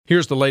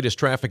Here's the latest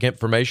traffic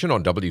information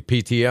on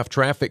WPTF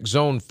Traffic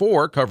Zone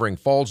 4 covering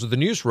Falls of the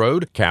Neuse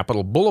Road,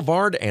 Capitol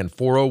Boulevard, and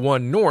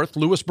 401 North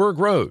Lewisburg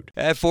Road.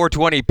 At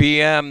 4:20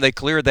 p.m., they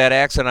cleared that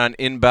accident on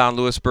inbound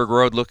Lewisburg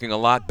Road, looking a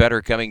lot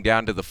better coming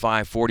down to the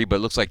 540, but it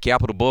looks like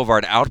Capitol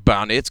Boulevard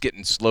outbound, it's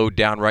getting slowed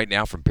down right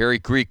now from Perry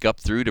Creek up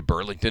through to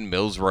Burlington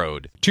Mills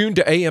Road. Tune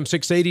to AM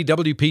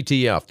 680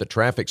 WPTF, the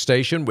traffic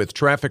station with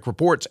traffic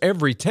reports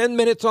every 10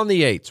 minutes on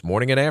the 8s,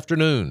 morning and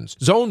afternoons.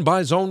 Zone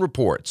by zone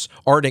reports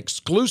are an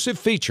exclusive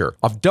feature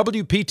of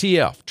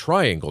WPTF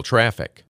Triangle Traffic.